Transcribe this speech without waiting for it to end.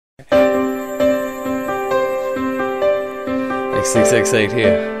X6X8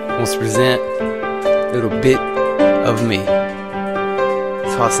 here. Wants to present a little bit of me.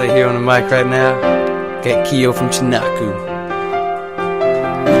 That's all I say here on the mic right now. Got Kyo from Chinaku.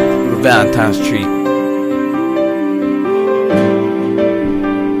 Little Valentine's treat.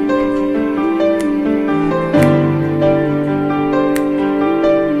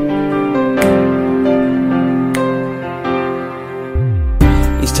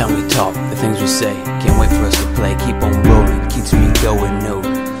 Each time we talk, the things we say, can't wait for us to play. Keep on rolling, keeps me going. No,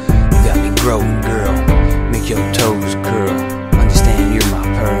 you got me growing, girl. Make your toes curl. Understand you're my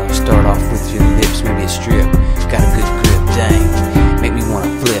pearl. Start off with your lips, maybe a strip. Got a good grip, dang. Make me wanna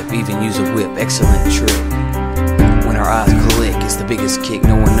flip, even use a whip. Excellent trick. When our eyes click, it's the biggest kick.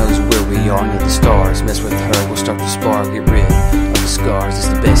 No one knows where we are near the stars. Mess with her, we'll start to spar. Get rid of the scars, it's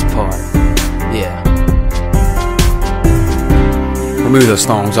the best part. Yeah. Remove those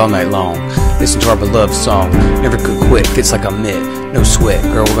thongs all night long. Listen to our beloved song. Never could quit, fits like a mitt. No sweat,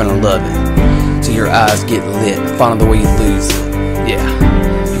 girl, we're gonna love it. Till your eyes get lit. Follow the way you lose it. Yeah,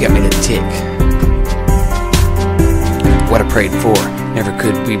 you got me to tick. What I prayed for, never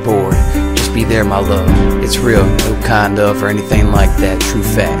could be bored. Just be there, my love. It's real, no kind of or anything like that. True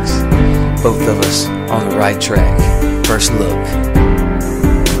facts. Both of us on the right track. First look.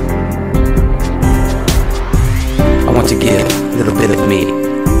 I want to give a little bit of me.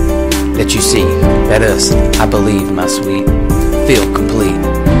 Let you see that us, I believe, my sweet. Feel complete,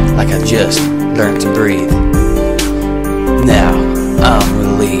 like I just learned to breathe. Now, I'm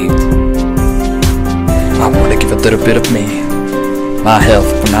relieved. I want to give a little bit of me. My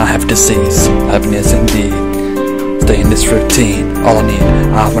health when I have disease. Happiness indeed. Stay in this routine, all I need.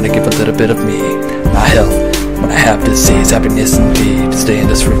 I want to give a little bit of me. My health when I have disease. Happiness indeed. Stay in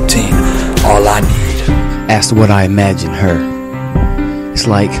this routine, all I need. Asked what I imagine her. It's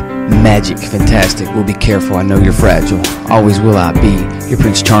like magic, fantastic. We'll be careful, I know you're fragile. Always will I be your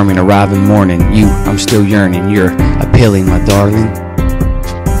Prince Charming, arriving morning. You, I'm still yearning. You're appealing, my darling.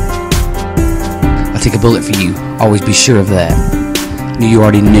 I'll take a bullet for you, always be sure of that. Knew you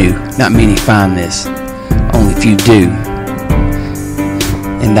already knew, not many find this, only few do.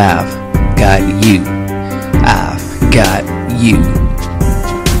 And I've got you. I've got you.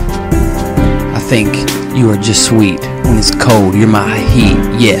 I think you are just sweet. When it's cold, you're my heat.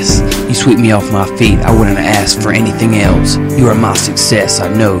 Yes, you sweep me off my feet. I wouldn't ask for anything else. You are my success. I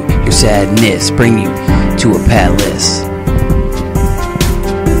know your sadness bring you to a palace.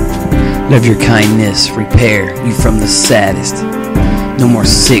 Love your kindness, repair you from the saddest. No more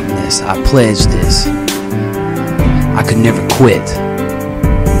sickness, I pledge this. I could never quit.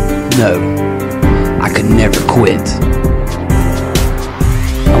 No, I could never quit.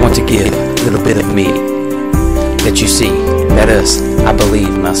 I want to give a little bit of me. Let you see that us, I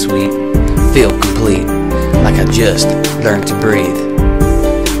believe, my sweet. Feel complete, like I just learned to breathe.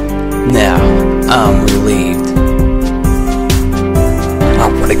 Now, I'm relieved. I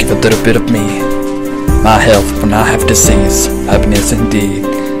want to give a little bit of me. My health when I have disease. Happiness indeed.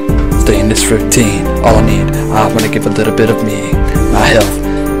 Stay in this routine, all I need. I want to give a little bit of me. My health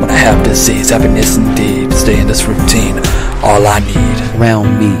when I have disease. Happiness indeed. Stay in this routine, all I need.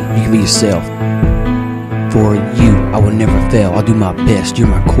 Around me, you can be yourself. For you, I will never fail. I'll do my best. You're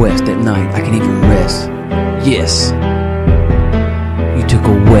my quest. At night, I can even rest. Yes, you took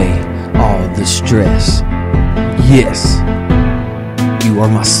away all the stress. Yes, you are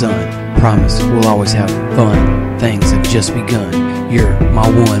my son. Promise we'll always have fun. Things have just begun. You're my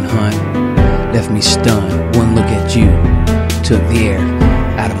one, hun. Left me stunned. One look at you took the air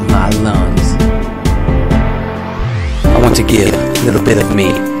out of my lungs. I want to give a little bit of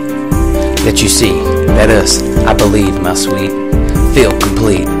me. Let you see that us, I believe, my sweet. Feel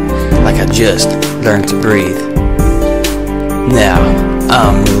complete, like I just learned to breathe. Now,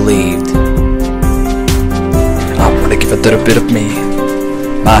 I'm relieved. I want to give a little bit of me.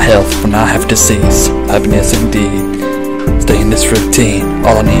 My health when I have disease. Happiness indeed. Stay in this routine,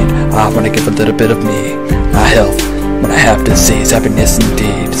 all I need. I want to give a little bit of me. My health when I have disease. Happiness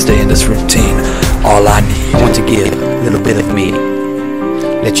indeed. Stay in this routine, all I need. I want to give a little bit of me.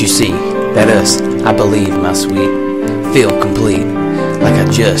 Let you see that us, I believe, my sweet. Feel complete, like I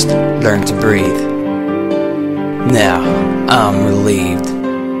just learned to breathe. Now, I'm relieved.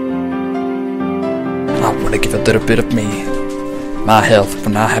 I want to give a little bit of me. My health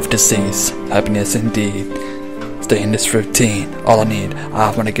when I have disease. Happiness indeed. Stay in this routine, all I need.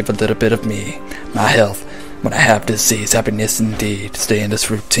 I want to give a little bit of me. My health when I have disease. Happiness indeed. Stay in this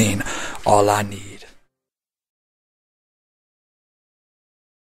routine, all I need.